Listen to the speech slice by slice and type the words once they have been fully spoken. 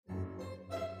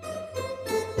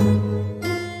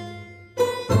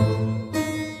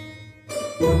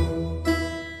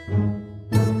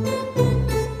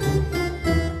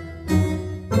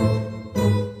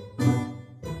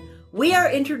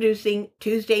introducing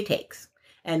Tuesday Takes.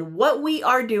 And what we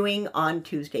are doing on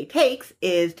Tuesday Takes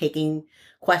is taking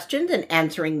questions and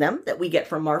answering them that we get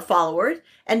from our followers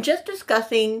and just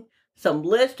discussing some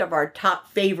list of our top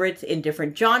favorites in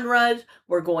different genres.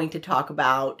 We're going to talk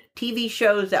about TV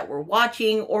shows that we're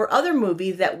watching or other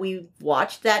movies that we've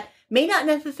watched that may not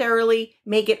necessarily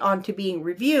make it onto being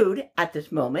reviewed at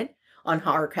this moment on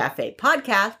Horror Cafe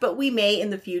Podcast, but we may in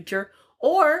the future,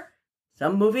 or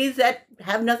some movies that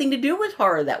have nothing to do with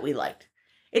horror that we liked.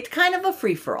 It's kind of a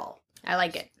free-for-all. I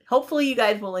like it. Hopefully you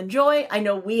guys will enjoy. I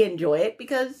know we enjoy it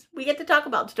because we get to talk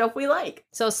about stuff we like.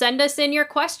 So send us in your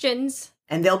questions.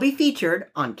 And they'll be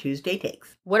featured on Tuesday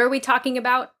Takes. What are we talking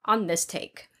about on this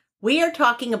take? We are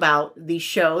talking about the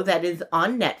show that is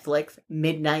on Netflix,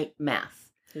 Midnight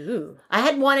Mass. Ooh. I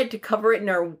had wanted to cover it in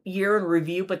our year in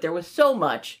review, but there was so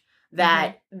much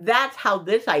that that's how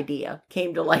this idea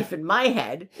came to life in my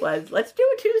head was, let's do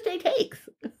a Tuesday Takes.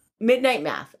 Midnight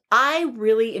Mass. I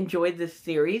really enjoyed this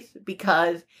series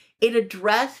because it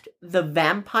addressed the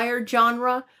vampire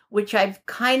genre, which I've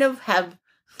kind of have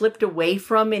slipped away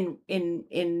from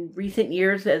in recent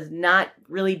years as not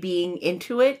really being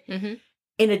into it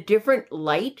in a different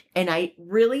light. And I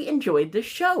really enjoyed the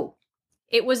show.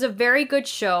 It was a very good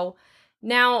show.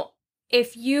 Now,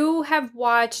 if you have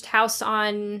watched House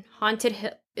on Haunted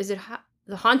Hill, is it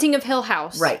The Haunting of Hill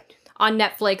House? Right. On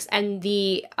Netflix and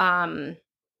the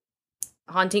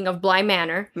Haunting of Bly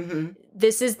Manor.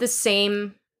 This is the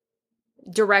same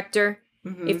director.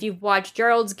 If you've watched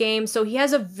Gerald's Game. So he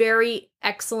has a very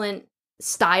excellent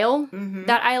style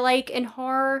that I like in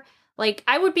horror. Like,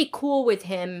 I would be cool with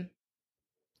him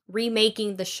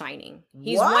remaking The Shining.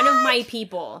 He's one of my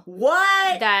people.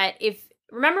 What? That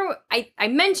remember, I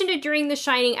mentioned it during The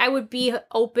Shining, I would be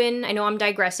open, I know I'm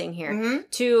digressing here,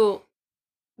 to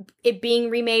it being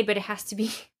remade, but it has to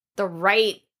be the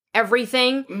right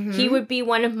everything. He would be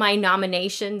one of my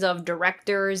nominations of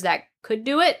directors that could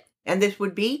do it. And this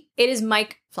would be? It is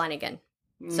Mike Flanagan.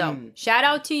 So, shout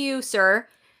out to you, sir.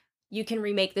 You can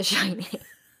remake The Shining.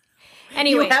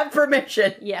 Anyway. You have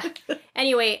permission. Yeah.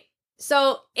 Anyway,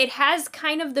 so it has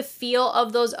kind of the feel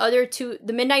of those other two.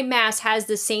 The Midnight Mass has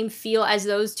the same feel as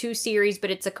those two series, but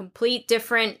it's a complete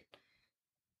different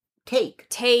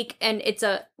take. And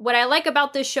what I like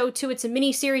about this show too, it's a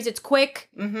mini series, it's quick.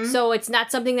 So it's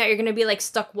not something that you're going to be like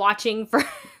stuck watching for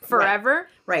forever.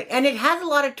 Right. And it has a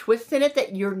lot of twists in it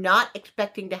that you're not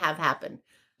expecting to have happen.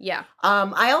 Yeah.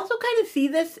 I also kind of see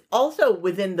this also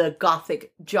within the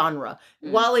Gothic genre.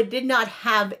 While it did not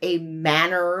have a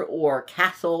manor or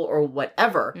castle or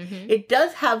whatever, it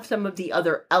does have some of the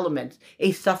other elements.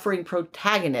 A suffering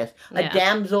protagonist, a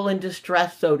damsel in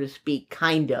distress, so to speak,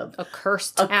 kind of. A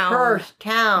cursed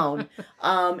town.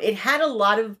 It had a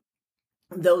lot of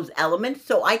those elements,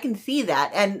 so I can see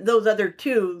that. And those other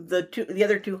two, the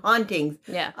other two Hauntings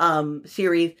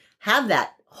series have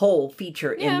that whole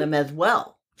feature in them as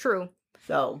well. True.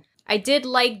 So I did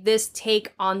like this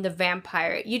take on the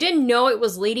vampire. You didn't know it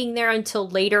was leading there until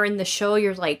later in the show.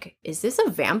 You're like, is this a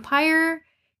vampire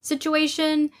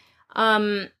situation?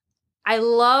 I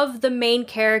love the main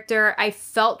character. I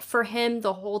felt for him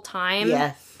the whole time.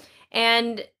 Yes.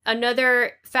 And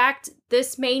another fact,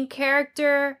 this main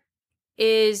character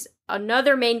is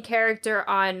another main character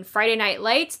on Friday Night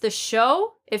Lights, the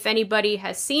show, if anybody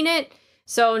has seen it.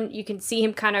 So you can see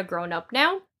him kind of grown up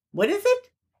now. What is it?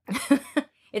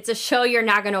 It's a show you're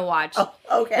not going to watch. Oh,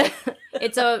 okay.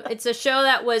 It's a show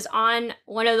that was on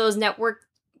one of those network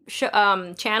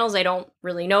channels. I don't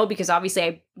really know because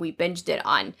obviously we binged it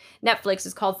on Netflix.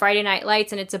 It's called Friday Night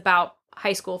Lights and it's about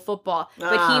high school football.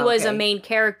 But he was a main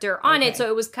character on it. So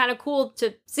it was kind of cool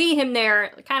to see him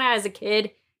there kind of as a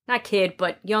kid. Not kid,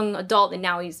 but young adult, and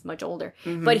now he's much older.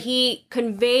 But he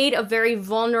conveyed a very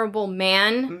vulnerable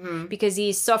man because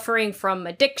he's suffering from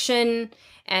addiction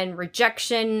and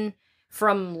rejection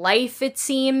from life, it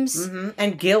seems.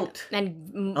 And guilt.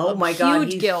 And oh my God,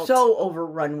 he's guilt. So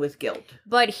overrun with guilt.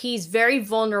 But he's very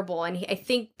vulnerable, and I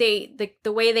think the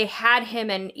way they had him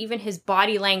and even his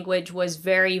body language was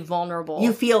very vulnerable.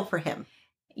 You feel for him.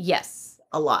 Yes.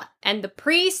 A lot. And the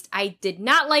priest, I did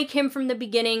not like him from the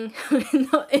beginning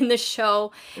in the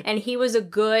show, and he was a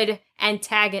good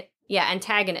antagonist.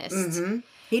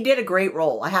 He did a great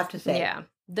role, I have to say. Yeah.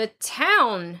 The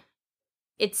town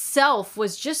itself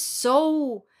was just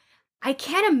so... I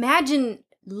can't imagine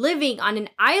living on an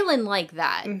island like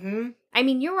that. I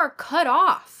mean, you are cut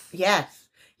off. Yes.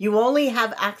 You only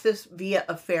have access via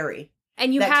a ferry.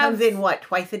 And that comes in, what,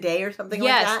 twice a day or something like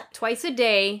that? Yes, twice a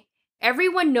day.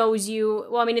 Everyone knows you.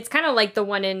 Well, I mean, it's kind of like the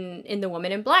one in The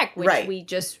Woman in Black, which we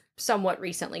just somewhat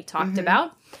recently talked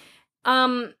about.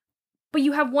 but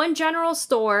you have one general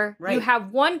store. Right. You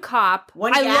have one cop.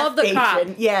 One I gas love the cop.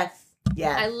 station. Yes.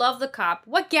 Yes. I love the cop.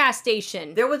 What gas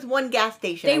station? There was one gas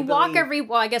station. They I walk believe.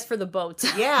 well, I guess for the boats.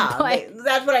 Yeah, but,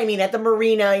 that's what I mean. At the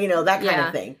marina, that kind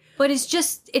of thing. but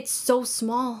it's so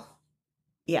small.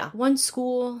 Yeah. One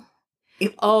school.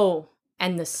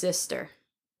 And the sister.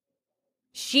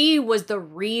 She was the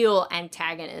real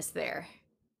antagonist there.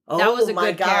 Oh, that was a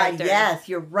my good God. character. Yes,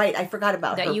 you're right. I forgot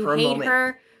about her That you for a hate moment.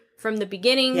 her from the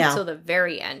beginning Yeah. till the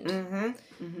very end.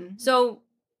 Mm-hmm. Mm-hmm. So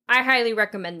I highly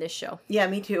recommend this show. Yeah,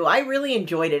 me too. I really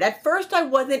enjoyed it. At first,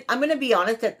 I'm going to be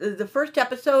honest, at the first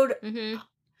episode,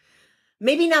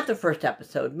 maybe not the first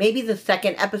episode, maybe the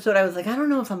second episode, I was like, I don't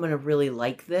know if I'm going to really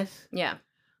like this. Yeah.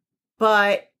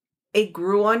 But it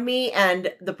grew on me,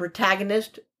 and the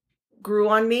protagonist grew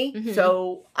on me.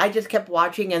 So I just kept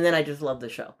watching, and then I just loved the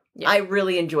show. Yeah. I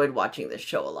really enjoyed watching this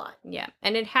show a lot. Yeah.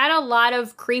 And it had a lot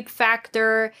of creep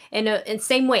factor in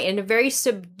same way, in a very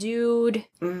subdued,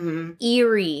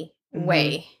 eerie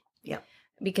way. Yeah.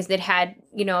 Because it had,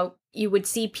 you would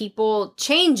see people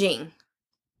changing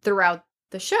throughout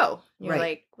the show. You're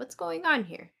like, what's going on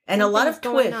here? And a lot of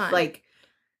twists, like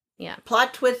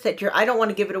plot twists that I don't want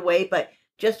to give it away, but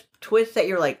just twists that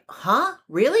you're like, huh?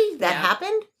 Really? That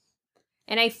happened?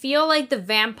 And I feel like the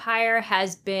vampire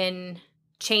has been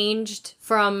changed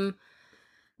from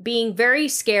being very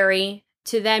scary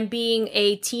to then being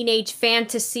a teenage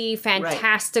fantasy,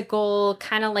 fantastical,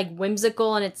 kind of like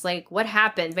whimsical. And it's like, what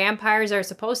happened? Vampires are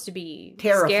supposed to be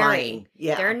terrifying. Scary.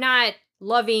 Yeah. They're not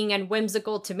loving and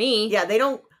whimsical to me. Yeah, they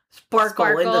don't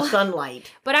sparkle in the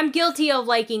sunlight. But I'm guilty of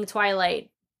liking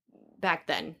Twilight back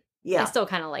then. Yeah. I still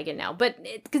kind of like it now, but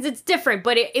because it's different,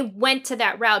 but it went to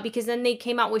that route because then they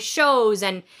came out with shows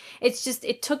and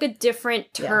it took a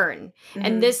different turn. Yeah.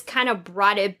 And this kind of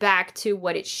brought it back to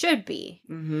what it should be.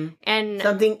 And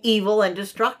something evil and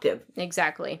destructive.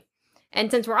 Exactly.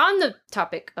 And since we're on the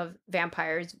topic of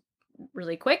vampires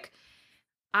really quick,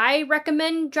 I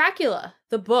recommend Dracula,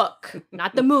 the book,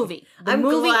 not the movie. I'm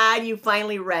glad you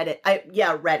finally read it.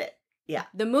 Read it. Yeah.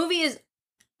 The movie is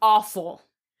awful.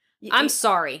 I'm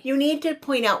sorry. You need to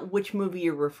point out which movie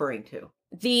you're referring to.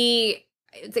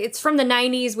 It's from the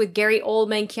 90s with Gary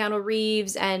Oldman, Keanu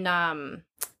Reeves, and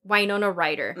Winona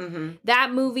Ryder.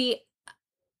 That movie,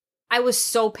 I was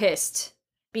so pissed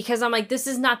because I'm like, this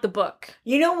is not the book.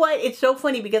 You know what? It's so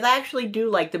funny because I actually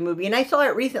do like the movie, and I saw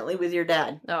it recently with your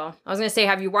dad. Oh, I was going to say,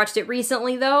 have you watched it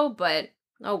recently though? But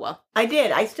oh well. I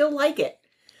did. I still like it.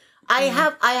 I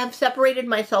have separated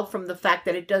myself from the fact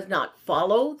that it does not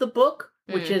follow the book.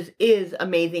 Which is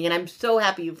amazing, and I'm so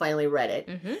happy you finally read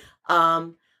it.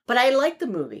 But I like the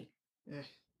movie.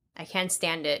 I can't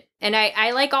stand it. And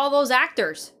I like all those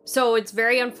actors. So it's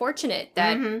very unfortunate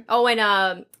that...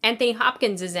 and Anthony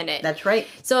Hopkins is in it. That's right.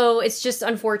 So it's just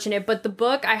unfortunate. But the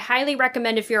book, I highly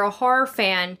recommend if you're a horror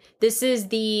fan. This is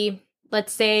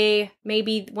let's say,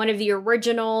 maybe one of the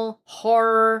original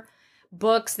horror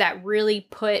books that really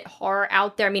put horror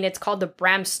out there. I mean, it's called the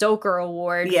Bram Stoker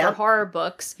Award for horror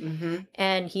books.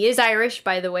 And he is Irish,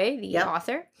 by the way, the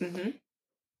author.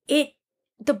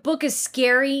 The book is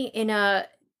scary in a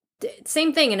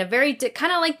same thing, in a very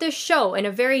kind of like this show, in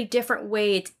a very different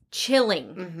way. It's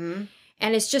chilling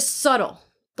and it's just subtle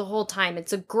the whole time.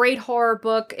 It's a great horror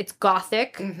book. It's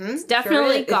gothic. It's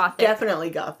definitely gothic. It's definitely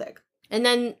gothic. And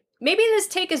then maybe this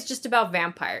take is just about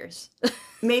vampires.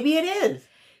 Maybe it is.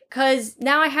 Because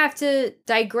now I have to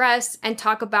digress and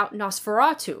talk about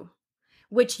Nosferatu,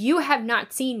 which you have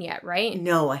not seen yet, right?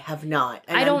 No, I have not.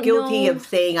 And I'm guilty of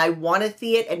saying I want to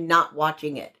see it and not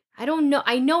watching it. I don't know.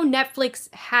 I know Netflix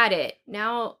had it.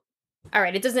 Now, all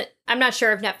right, I'm not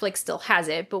sure if Netflix still has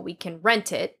it, but we can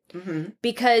rent it.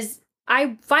 Because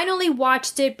I finally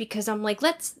watched it because I'm like,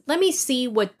 let me see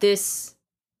what this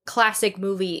classic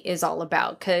movie is all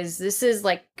about, because this is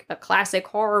like a classic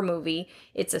horror movie.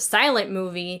 It's a silent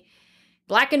movie,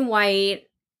 black and white.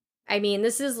 I mean,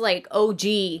 this is like OG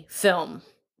film.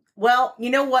 Well, you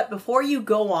know what? Before you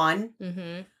go on,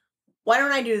 why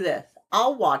don't I do this?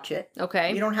 I'll watch it.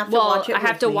 Okay. You don't have to watch it. I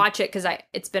have to watch it because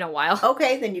it's been a while.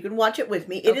 Okay, then you can watch it with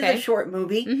me. It is a short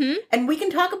movie, and we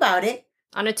can talk about it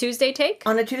on a Tuesday take.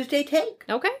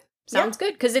 Okay, sounds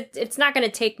good, because it's not going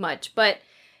to take much, but.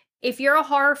 If you're a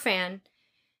horror fan,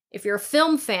 if you're a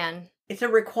film fan, it's a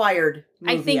required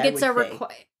movie, I think it's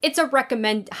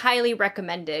highly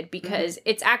recommended because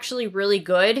it's actually really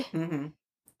good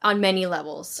on many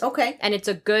levels. Okay. And it's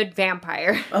a good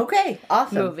vampire. Okay.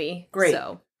 Awesome. Movie. Great.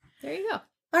 So, there you go.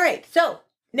 All right. So,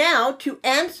 now to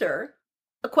answer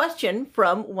a question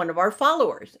from one of our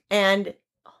followers, and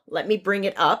let me bring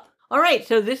it up. All right.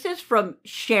 So, this is from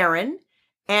Sharon,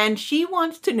 and she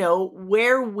wants to know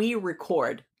where we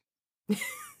record.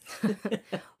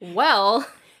 Well,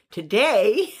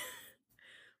 Today,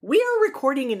 we are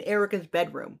recording in Erica's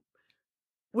bedroom.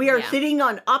 We are Yeah. sitting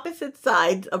on opposite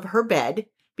sides of her bed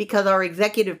because our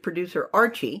executive producer,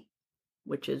 Archie,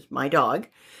 which is my dog,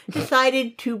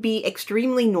 decided to be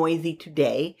extremely noisy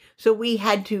today. So we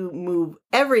had to move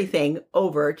everything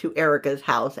over to Erica's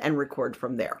house and record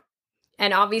from there.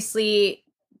 and obviously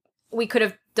we could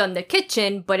have done the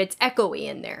kitchen, but it's echoey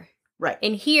in there. Right.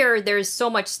 In here, there's so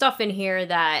much stuff in here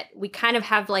that we kind of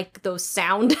have like those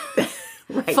sound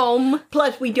Right. foam.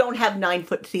 Plus, we don't have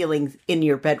 9-foot ceilings in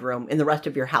your bedroom. In the rest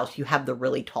of your house, you have the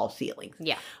really tall ceilings.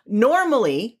 Yeah.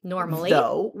 Normally, Normally.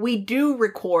 though, we do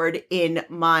record in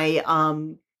my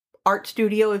art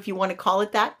studio, if you want to call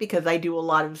it that, because I do a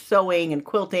lot of sewing and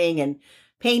quilting and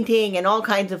painting and all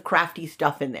kinds of crafty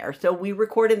stuff in there. So we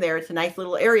record in there. It's a nice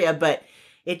little area, but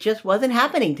it just wasn't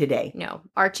happening today. No,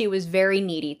 Archie was very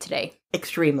needy today.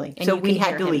 Extremely. And So you we can had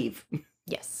hear to him. leave.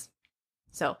 Yes.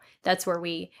 So that's where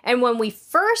and when we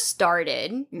first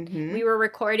started, Mhm. we were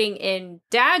recording in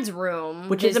Dad's room,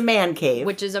 Which is a man cave.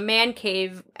 which is a man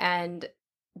cave, and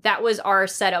that was our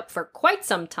setup for quite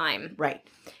some time. Right.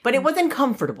 But it wasn't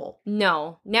comfortable.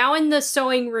 No, now in the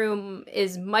sewing room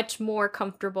is much more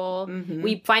comfortable. Mhm.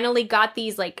 We finally got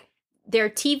these they're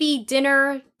TV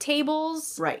dinner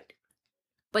tables, Right.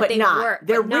 but they not. work.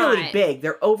 They're but really not. big.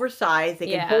 They're oversized. They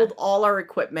can Yeah. hold all our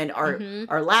equipment, our Mhm.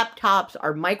 our laptops,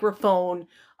 our microphone.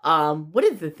 What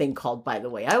is the thing called, by the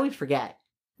way? I always forget.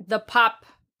 The pop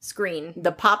screen.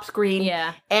 The pop screen.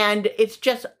 Yeah. And it's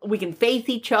just, we can face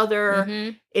each other.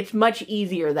 Mhm. It's much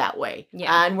easier that way.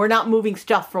 Yeah. And we're not moving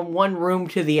stuff from one room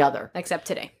to the other. Except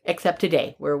today. Except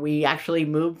today, where we actually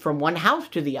moved from one house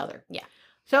to the other. Yeah.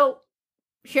 So,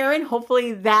 Sharon,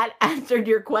 hopefully that answered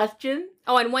your question.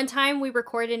 Oh, and one time we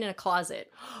recorded in a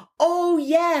closet. Oh,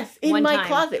 yes, in One my time.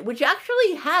 closet, which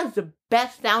actually has the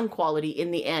best sound quality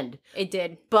in the end. It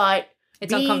did. But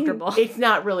It's uncomfortable. It's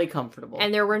not really comfortable.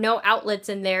 And there were no outlets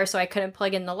in there, so I couldn't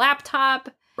plug in the laptop.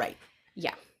 right.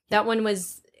 That one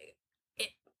was,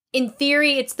 in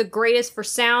theory, it's the greatest for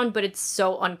sound, but it's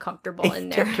so uncomfortable in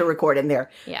there. to record in there.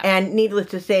 Yeah. And needless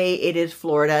to say, it is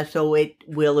Florida, so it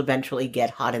will eventually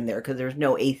get hot in there because there's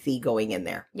no AC going in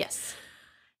there. Yes.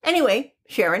 Anyway,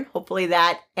 Sharon, hopefully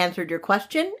that answered your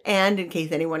question. And in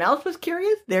case anyone else was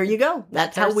curious, there you go.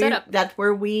 That's our how setup. that's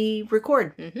where we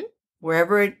record. Mhm.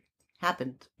 Wherever it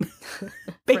happens.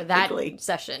 For that Basically.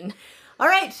 session. All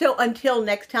right, so until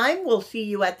next time, we'll see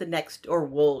you at the next,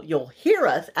 you'll hear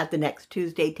us at the next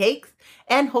Tuesday Takes,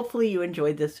 and hopefully you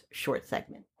enjoyed this short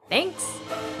segment. Thanks.